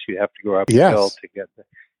Loma is. You have to go up the hill to get to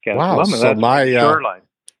Casa Loma. So that's the shoreline.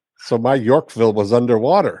 So my Yorkville was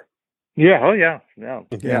underwater. Yeah. Oh, yeah.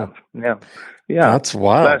 That's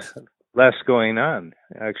wild. Less going on,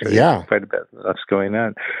 actually. Yeah. Quite a bit less going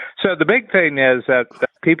on. So the big thing is that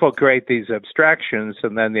people create these abstractions,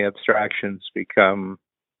 and then the abstractions become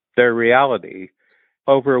their reality,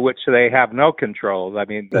 over which they have no control. I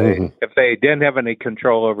mean, if they didn't have any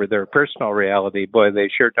control over their personal reality, boy, they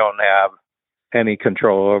sure don't have any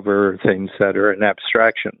control over things that are an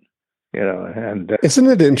abstraction. And isn't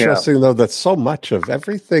it interesting though that so much of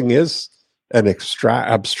everything is an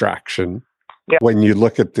abstraction when you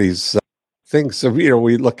look at these things? So,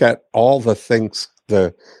 we look at all the things,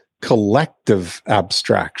 the collective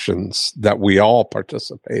abstractions that we all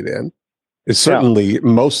participate in is certainly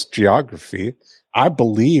most geography. I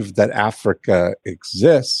believe that Africa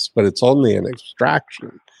exists, but it's only an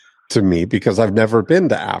abstraction to me because I've never been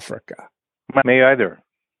to Africa. Me either.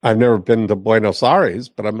 I've never been to Buenos Aires,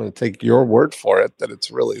 but I'm going to take your word for it that it's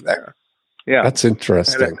really there. Yeah. That's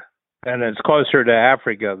interesting. And it's closer to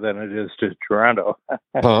Africa than it is to Toronto.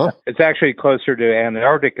 It's actually closer to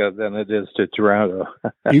Antarctica than it is to Toronto.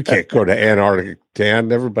 You can't go to Antarctica,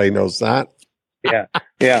 Dan. Everybody knows that. Yeah.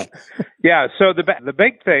 So the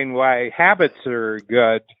big thing why habits are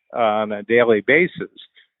good on a daily basis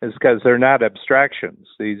is because they're not abstractions.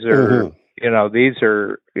 These are, these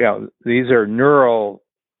are neural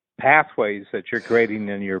pathways that you're creating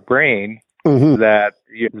in your brain that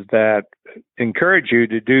encourage you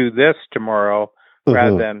to do this tomorrow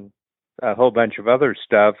rather than a whole bunch of other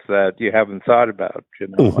stuff that you haven't thought about,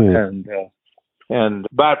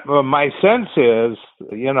 but my sense is,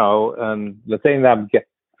 and the thing that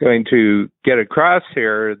going to get across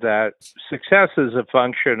here that success is a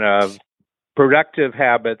function of productive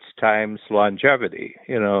habits times longevity.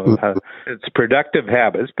 It's productive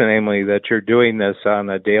habits, namely that you're doing this on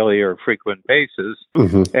a daily or frequent basis,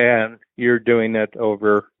 and you're doing it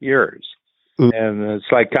over years. And it's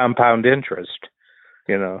like compound interest,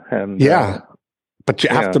 and but you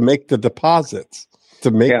have to make the deposits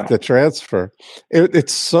to make the transfer.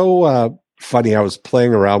 It's so funny. I was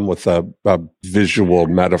playing around with a visual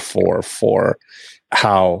metaphor for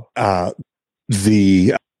how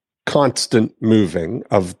the constant moving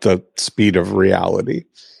of the speed of reality.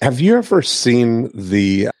 Have you ever seen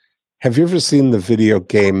the video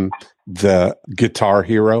game The Guitar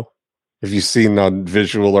Hero? Have you seen on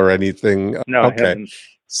visual or anything? No, okay. I haven't.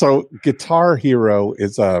 So Guitar Hero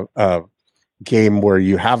is a game where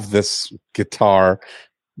you have this guitar,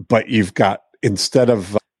 but you've got, instead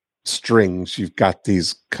of strings, you've got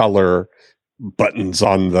these color buttons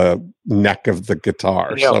on the neck of the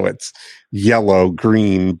guitar. Yeah. So it's yellow,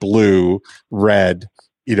 green, blue, red,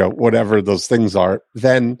 whatever those things are.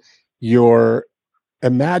 Then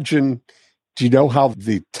imagine, do you know how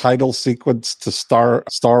the title sequence to Star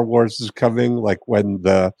Wars is coming? Like when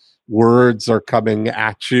the words are coming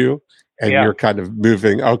at you and you're kind of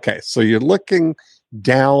moving. Okay. So you're looking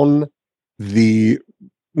down the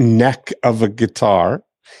neck of a guitar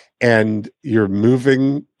and you're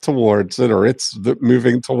moving towards it, or it's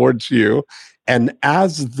moving towards you. And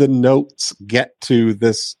as the notes get to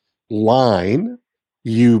this line,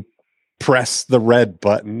 you press the red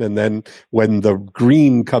button. And then when the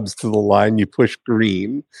green comes to the line, you push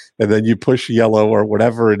green, and then you push yellow or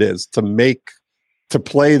whatever it is to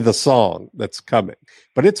play the song that's coming.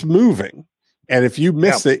 But it's moving. And if you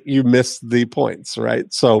miss it, you miss the points, right?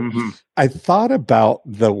 So I thought about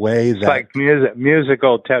the way it's like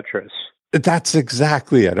musical Tetris. That's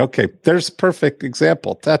exactly it. Okay, there's a perfect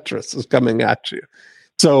example. Tetris is coming at you.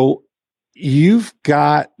 So you've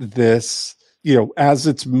got this, as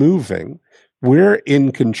it's moving, we're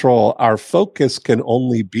in control. Our focus can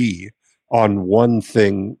only be on one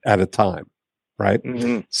thing at a time, right?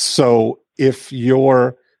 So if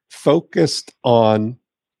you're focused on,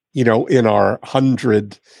 in our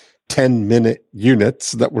 100 10-minute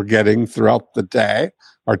units that we're getting throughout the day,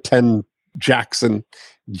 our 10 Jackson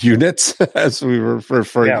units, as we were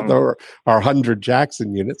referring to, our 100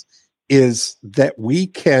 Jackson units, is that we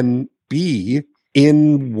can be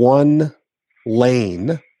in one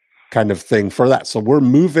lane kind of thing for that. So we're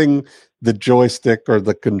moving the joystick or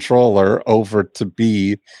the controller over to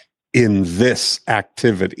be in this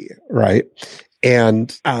activity, right?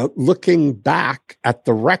 And looking back at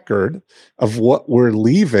the record of what we're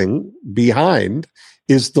leaving behind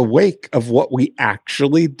is the wake of what we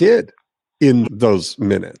actually did in those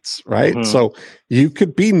minutes, right? So you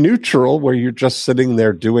could be neutral where you're just sitting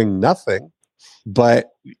there doing nothing, but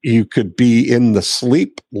you could be in the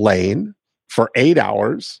sleep lane for 8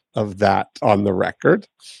 hours of that on the record.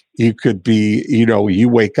 You could be, you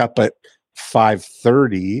wake up at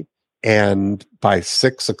 5:30 and by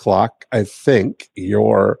 6 o'clock, I think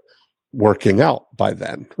you're working out by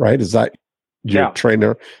then, right? Is that your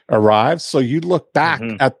trainer arrives? So you look back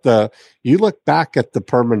at the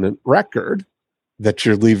permanent record that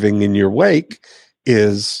you're leaving in your wake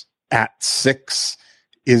is at 6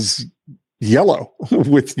 is yellow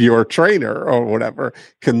with your trainer or whatever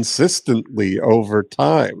consistently over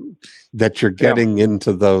time, that you're getting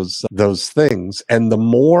into those things. And the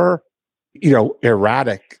more,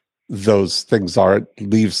 erratic those things are, it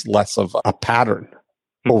leaves less of a pattern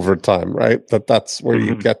over time, right? That's where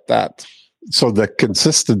you get that. So the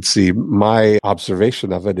consistency, my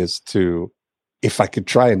observation of it is if I could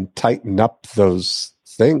try and tighten up those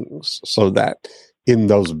things so that in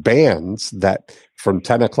those bands that from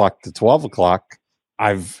 10 o'clock to 12 o'clock,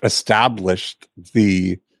 I've established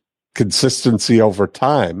the consistency over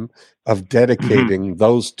time of dedicating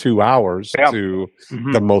those 2 hours to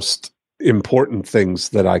the most important things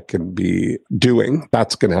that I can be doing.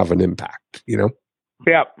 That's going to have an impact,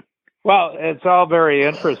 Yeah. Well, it's all very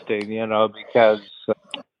interesting, because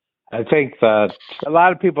I think that a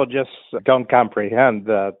lot of people just don't comprehend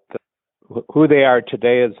that who they are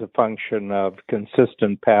today is a function of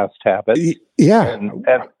consistent past habits. Yeah.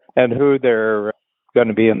 And who they're going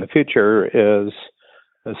to be in the future is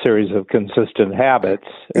a series of consistent habits.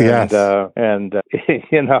 And, and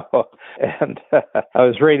I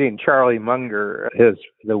was reading Charlie Munger,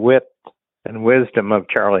 the wit and wisdom of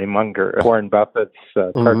Charlie Munger, Warren Buffett's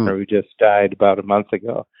partner who just died about a month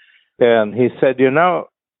ago. And he said,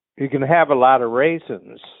 you can have a lot of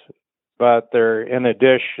raisins, but they're in a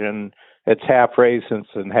dish and it's half raisins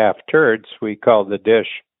and half turds. We call the dish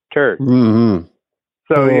turd.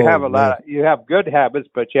 So you have man. you have good habits,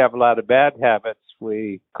 but you have a lot of bad habits.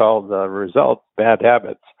 We call the result bad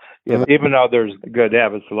habits, even though there's good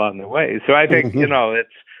habits along the way. So I think, it's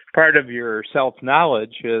part of your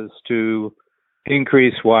self-knowledge is to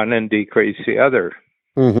increase one and decrease the other.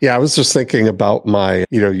 Yeah, I was just thinking about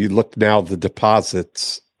you look now, the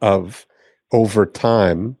deposits of over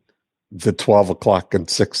time, the 12 o'clock and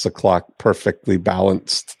 6 o'clock perfectly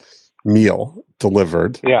balanced meal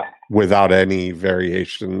delivered without any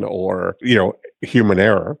variation or, human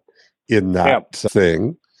error in that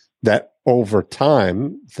thing, that over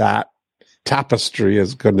time, that tapestry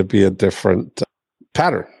is going to be a different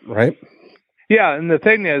pattern, right? Yeah, and the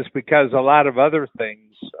thing is, because a lot of other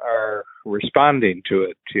things are responding to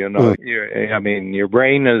it, your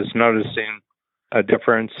brain is noticing a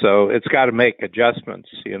difference, so it's got to make adjustments.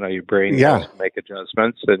 Your brain has to make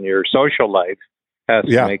adjustments, and your social life has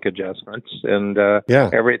to make adjustments, and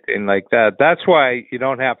everything like that. That's why you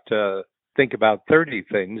don't have to think about 30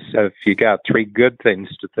 things. If you got 3 good things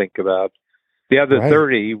to think about, the other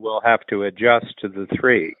 30 will have to adjust to the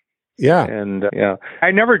 3. Yeah. And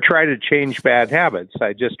I never try to change bad habits.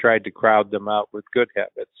 I just tried to crowd them out with good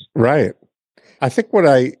habits. Right. I think what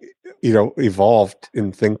I, evolved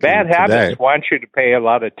in thinking bad habits today, want you to pay a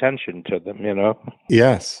lot of attention to them,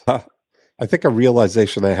 Yes. I think a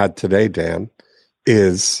realization I had today, Dan,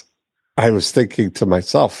 is I was thinking to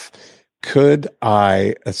myself, could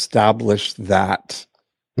I establish that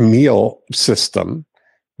meal system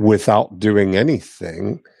without doing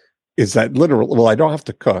anything? Is that literal? Well, I don't have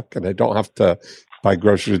to cook and I don't have to buy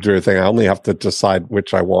groceries or do anything. I only have to decide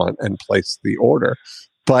which I want and place the order.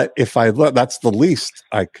 But if that's the least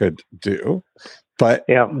I could do. But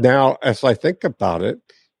now, as I think about it,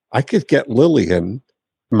 I could get Lillian,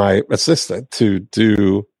 my assistant,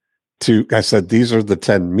 I said, these are the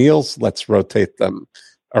 10 meals. Let's rotate them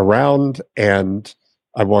around. And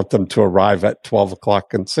I want them to arrive at 12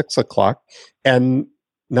 o'clock and 6 o'clock and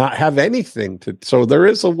not have anything to. So there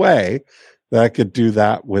is a way that I could do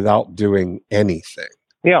that without doing anything.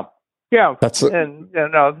 Yeah. And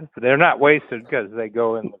they're not wasted because they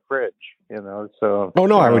go in the fridge, so. Oh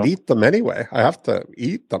no, I would eat them anyway. I have to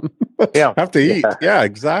eat them. I have to eat. Yeah,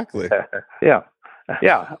 exactly. Yeah.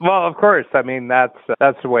 Well, of course. I mean, that's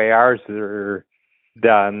the way ours are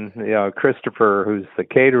done. Christopher, who's the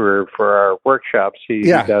caterer for our workshops, he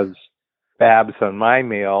does Babs on my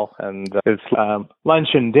meal, and it's lunch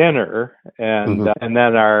and dinner, and and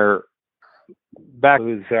then our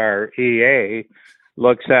who's our EA,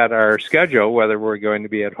 looks at our schedule, whether we're going to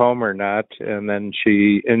be at home or not, and then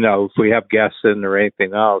she, if we have guests in or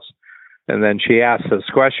anything else, and then she asks us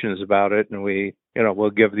questions about it, and we, we'll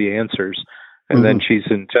give the answers, and then she's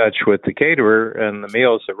in touch with the caterer, and the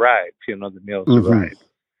meals arrive. The meals arrive,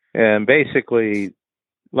 and basically,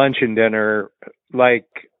 lunch and dinner, like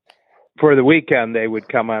for the weekend, they would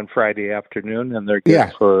come on Friday afternoon, and they're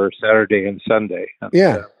good for Saturday and Sunday.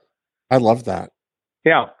 And, I love that.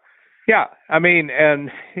 Yeah. I mean,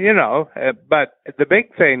 and, but the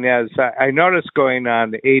big thing is I noticed going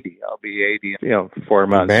on to 80, I'll be 80 in 4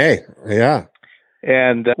 months. May. Yeah.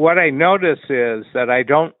 And what I notice is that I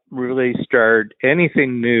don't really start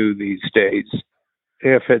anything new these days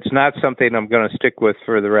if it's not something I'm going to stick with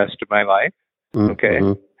for the rest of my life. Okay.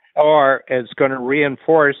 Or it's going to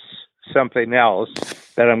reinforce something else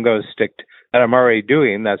that I'm going to stick to, that I'm already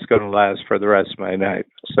doing, that's going to last for the rest of my life.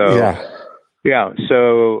 So,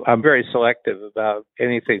 so I'm very selective about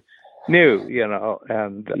anything new,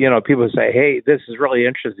 and, people say, hey, this is really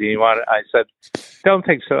interesting. You want it? I said, don't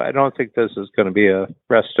think so. I don't think this is going to be a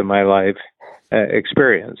rest of my life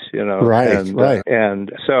experience, Right.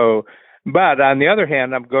 And so, but on the other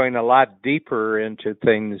hand, I'm going a lot deeper into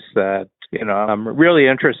things that, I'm really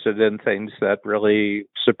interested in things that really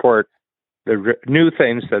support new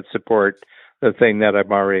things that support the thing that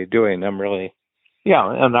I'm already doing. I'm really,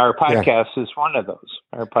 and our podcast is one of those.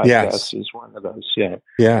 Our podcast is one of those.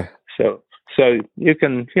 Yeah. So you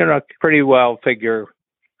can, pretty well figure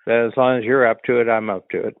that as long as you're up to it, I'm up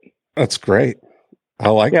to it. That's great. I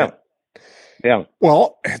like it. Yeah.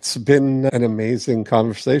 Well, it's been an amazing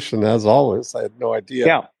conversation as always. I had no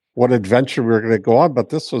idea what adventure we were going to go on, but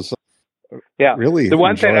this was really the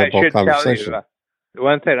one thing I should conversation. tell you. The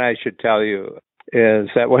one thing I should tell you is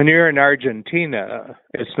that when you're in Argentina,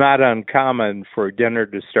 it's not uncommon for dinner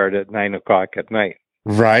to start at 9 o'clock at night.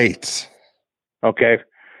 Right. Okay.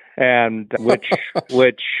 And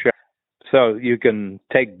so you can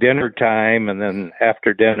take dinner time and then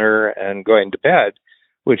after dinner and going to bed,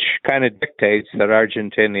 which kind of dictates that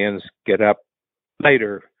Argentinians get up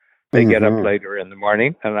later. They get up later in the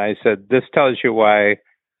morning. And I said, this tells you why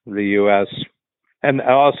the U.S. And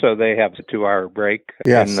also, they have a 2-hour break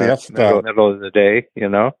Yes, in the yes, middle of the day,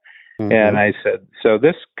 Mm-hmm. And I said, so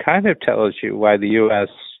this kind of tells you why the U.S.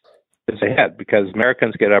 is ahead, because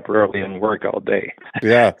Americans get up early and work all day.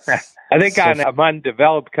 Yeah. I think among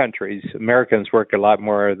developed countries, Americans work a lot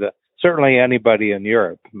more. Certainly anybody in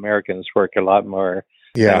Europe, Americans work a lot more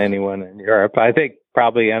than anyone in Europe. I think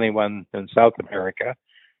probably anyone in South America.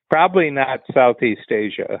 Probably not Southeast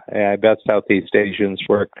Asia. I bet Southeast Asians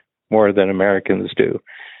work more than Americans do.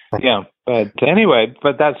 Yeah, but anyway,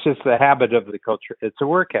 that's just the habit of the culture. It's a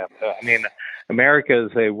work habit. I mean, America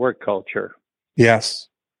is a work culture. Yes,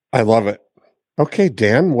 I love it. Okay,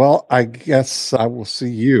 Dan. Well, I guess I will see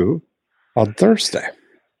you on Thursday.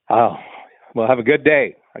 Oh, well, have a good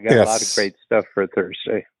day. I got a lot of great stuff for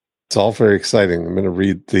Thursday. It's all very exciting. I'm going to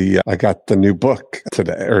read I got the new book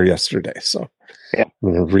today or yesterday. So I'm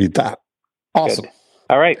going to read that. Awesome. Good.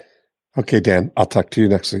 All right. Okay, Dan, I'll talk to you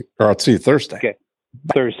next week, or I'll see you Thursday. Okay.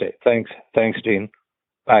 Thursday. Thanks, Dean.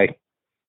 Bye.